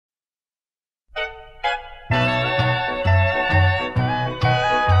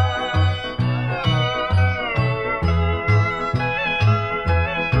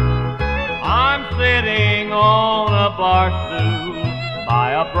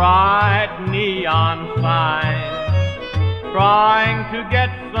bright neon sign, trying to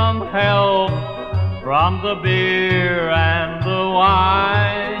get some help from the beer and the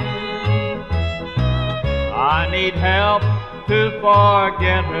wine. I need help to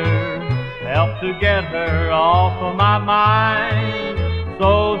forget her, help to get her off of my mind.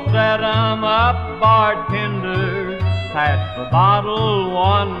 So set 'em up, bartender, pass the bottle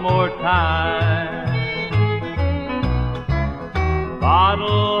one more time.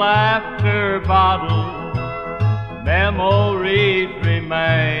 Bottle after bottle, memories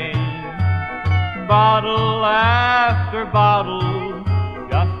remain. Bottle after bottle,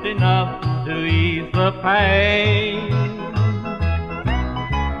 just enough to ease the pain.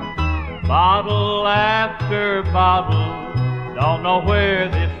 Bottle after bottle, don't know where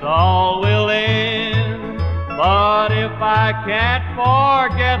this all will end. But if I can't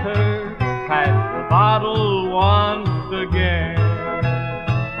forget her, pass the bottle once again.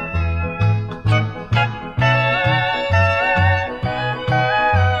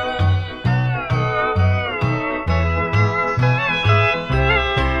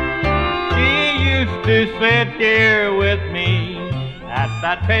 To sit here with me at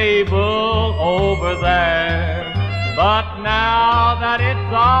that table over there. But now that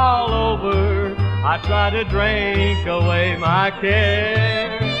it's all over, I try to drink away my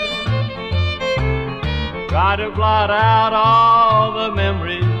care. Try to blot out all the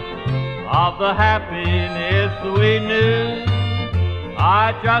memories of the happiness we knew.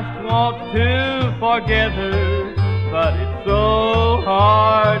 I just want to forget her, but it's so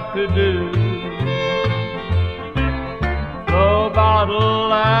hard to do. So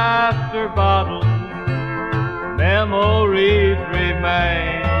bottle after bottle, memories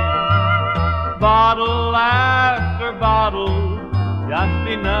remain. Bottle after bottle, just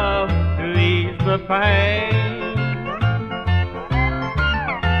enough to ease the pain.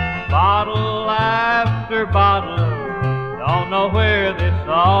 Bottle after bottle, don't know where this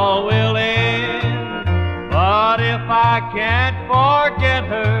all will end. But if I can't forget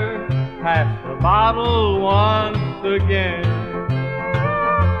her, pass the bottle once again.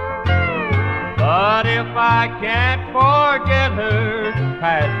 But if I can't forget her,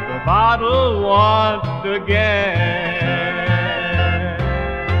 pass the bottle once again.